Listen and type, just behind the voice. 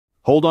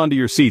Hold on to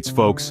your seats,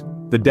 folks.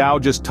 The Dow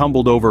just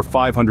tumbled over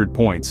 500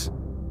 points.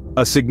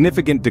 A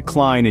significant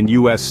decline in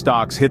US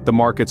stocks hit the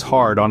markets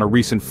hard on a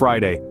recent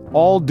Friday,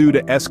 all due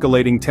to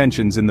escalating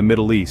tensions in the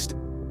Middle East.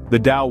 The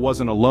Dow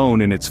wasn't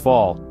alone in its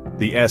fall.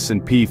 The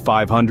S&P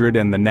 500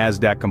 and the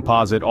Nasdaq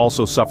Composite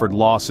also suffered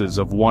losses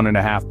of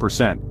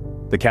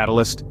 1.5%. The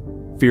catalyst?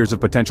 Fears of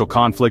potential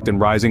conflict and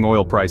rising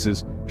oil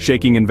prices,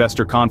 shaking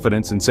investor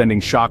confidence and sending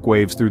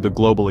shockwaves through the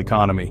global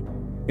economy.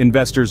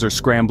 Investors are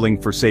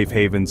scrambling for safe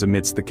havens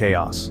amidst the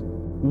chaos.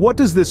 What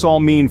does this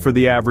all mean for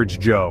the average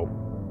Joe?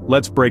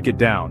 Let's break it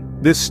down.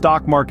 This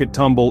stock market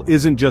tumble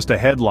isn't just a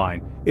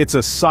headline, it's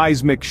a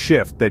seismic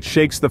shift that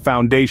shakes the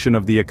foundation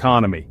of the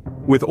economy.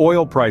 With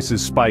oil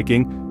prices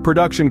spiking,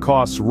 production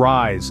costs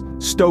rise,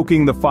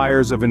 stoking the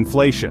fires of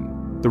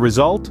inflation. The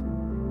result?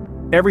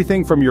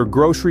 Everything from your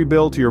grocery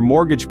bill to your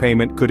mortgage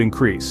payment could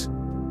increase.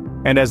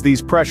 And as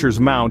these pressures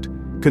mount,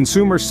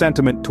 consumer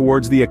sentiment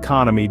towards the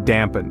economy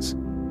dampens.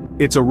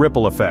 It's a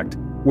ripple effect,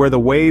 where the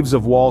waves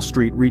of Wall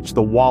Street reach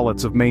the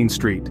wallets of Main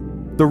Street.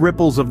 The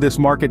ripples of this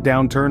market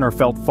downturn are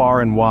felt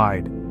far and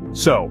wide.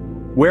 So,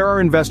 where are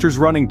investors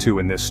running to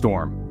in this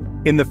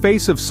storm? In the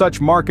face of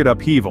such market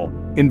upheaval,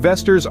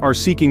 investors are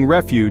seeking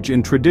refuge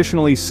in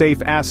traditionally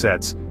safe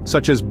assets,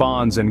 such as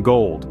bonds and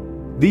gold.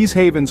 These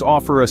havens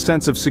offer a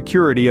sense of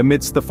security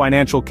amidst the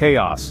financial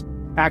chaos,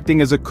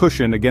 acting as a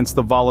cushion against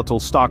the volatile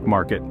stock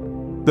market.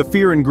 The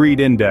Fear and Greed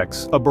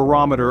Index, a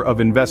barometer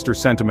of investor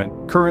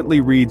sentiment,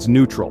 currently reads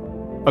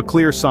neutral, a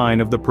clear sign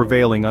of the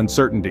prevailing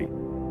uncertainty.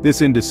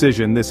 This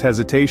indecision, this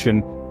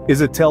hesitation,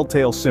 is a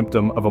telltale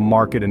symptom of a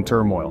market in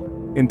turmoil.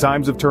 In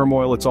times of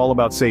turmoil, it's all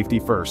about safety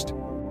first.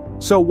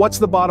 So what's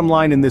the bottom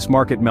line in this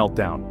market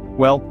meltdown?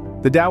 Well,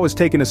 the Dow has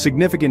taken a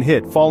significant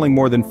hit, falling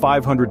more than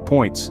 500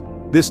 points.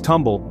 This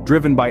tumble,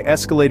 driven by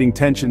escalating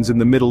tensions in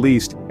the Middle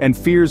East and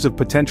fears of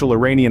potential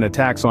Iranian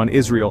attacks on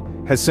Israel,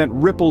 has sent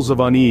ripples of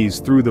unease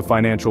through the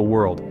financial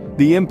world.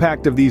 The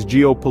impact of these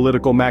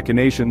geopolitical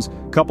machinations,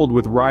 coupled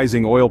with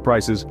rising oil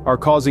prices, are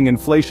causing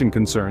inflation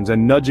concerns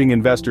and nudging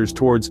investors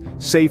towards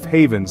safe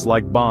havens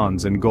like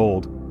bonds and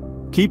gold.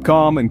 Keep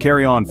calm and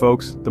carry on,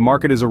 folks. The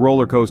market is a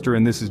roller coaster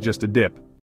and this is just a dip.